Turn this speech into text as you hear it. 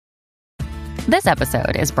This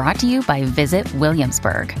episode is brought to you by Visit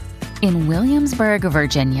Williamsburg. In Williamsburg,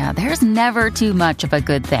 Virginia, there's never too much of a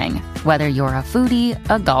good thing. Whether you're a foodie,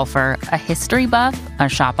 a golfer, a history buff, a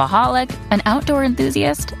shopaholic, an outdoor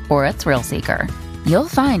enthusiast, or a thrill seeker, you'll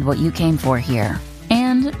find what you came for here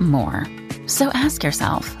and more. So ask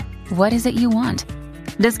yourself, what is it you want?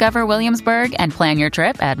 Discover Williamsburg and plan your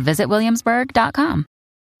trip at visitwilliamsburg.com.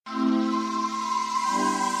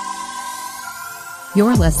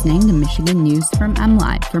 You're listening to Michigan News from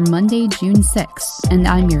MLive for Monday, June 6th, and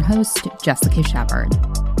I'm your host, Jessica Shepard.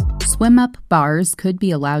 Swim-up bars could be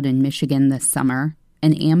allowed in Michigan this summer.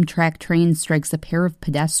 An Amtrak train strikes a pair of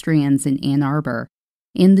pedestrians in Ann Arbor,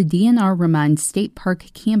 and the DNR reminds state park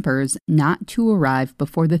campers not to arrive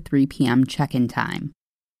before the 3 p.m. check-in time.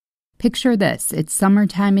 Picture this, it's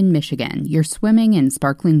summertime in Michigan. You're swimming in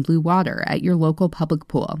sparkling blue water at your local public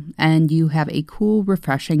pool, and you have a cool,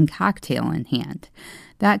 refreshing cocktail in hand.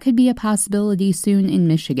 That could be a possibility soon in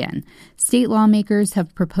Michigan. State lawmakers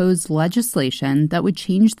have proposed legislation that would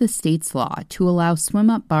change the state's law to allow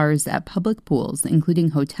swim-up bars at public pools, including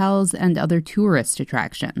hotels and other tourist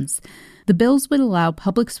attractions. The bills would allow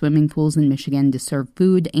public swimming pools in Michigan to serve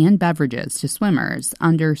food and beverages to swimmers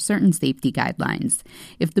under certain safety guidelines.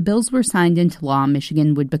 If the bills were signed into law,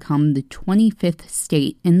 Michigan would become the 25th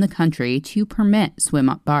state in the country to permit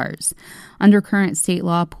swim-up bars. Under current state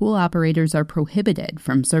law, pool operators are prohibited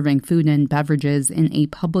from serving food and beverages in a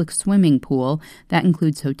public swimming pool that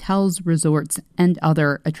includes hotels, resorts, and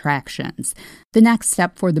other attractions. The next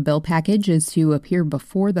step for the bill package is to appear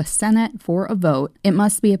before the Senate for a vote. It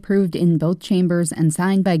must be approved in both chambers and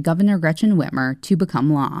signed by Governor Gretchen Whitmer to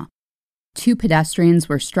become law. 2 pedestrians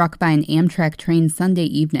were struck by an Amtrak train Sunday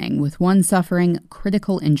evening, with one suffering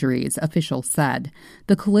critical injuries, officials said.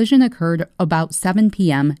 The collision occurred about 7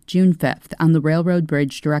 p.m. June 5th on the railroad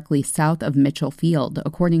bridge directly south of Mitchell Field,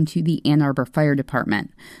 according to the Ann Arbor Fire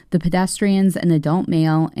Department. The pedestrians, an adult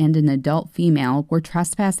male and an adult female, were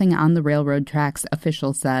trespassing on the railroad tracks,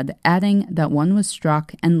 officials said, adding that one was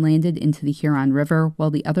struck and landed into the Huron River while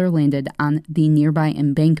the other landed on the nearby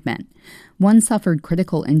embankment. One suffered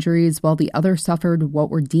critical injuries while the other suffered what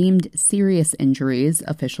were deemed serious injuries,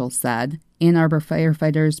 officials said. Ann Arbor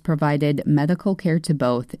firefighters provided medical care to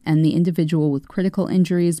both, and the individual with critical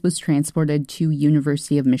injuries was transported to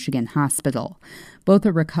University of Michigan Hospital. Both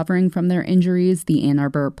are recovering from their injuries, the Ann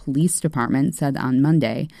Arbor Police Department said on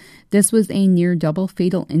Monday. This was a near double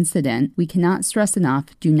fatal incident. We cannot stress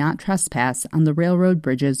enough, do not trespass on the railroad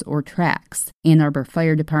bridges or tracks, Ann Arbor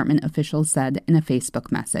Fire Department officials said in a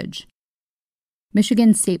Facebook message.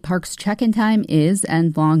 Michigan State Park's check-in time is,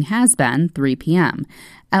 and long has been, 3 p.m.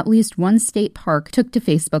 At least one state park took to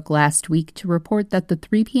Facebook last week to report that the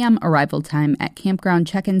 3 p.m. arrival time at campground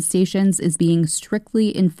check-in stations is being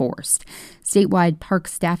strictly enforced. Statewide park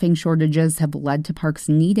staffing shortages have led to parks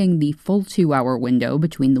needing the full 2-hour window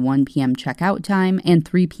between the 1 p.m. checkout time and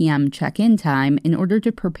 3 p.m. check-in time in order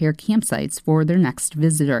to prepare campsites for their next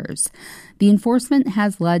visitors. The enforcement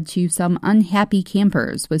has led to some unhappy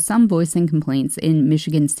campers, with some voicing complaints in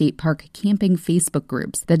Michigan State Park camping Facebook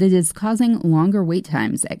groups that it is causing longer wait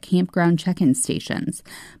times at campground check-in stations.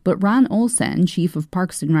 But Ron Olson, chief of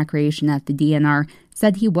Parks and Recreation at the DNR,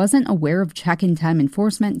 said he wasn't aware of check-in time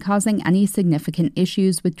enforcement causing any significant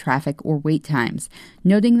issues with traffic or wait times,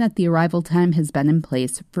 noting that the arrival time has been in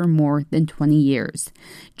place for more than 20 years.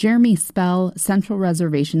 Jeremy Spell, Central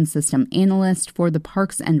Reservation System Analyst for the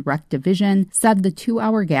Parks and Rec Division, said the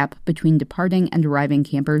 2-hour gap between departing and arriving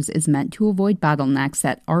campers is meant to avoid bottlenecks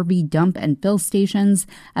at RV dump and fill stations,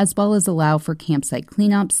 as well as allow for campsite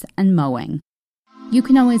cleanups and mowing. You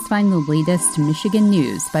can always find the latest Michigan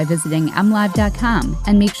news by visiting mlive.com,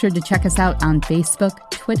 and make sure to check us out on Facebook,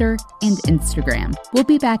 Twitter, and Instagram. We'll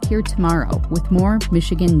be back here tomorrow with more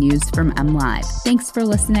Michigan news from MLive. Thanks for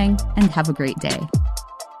listening, and have a great day.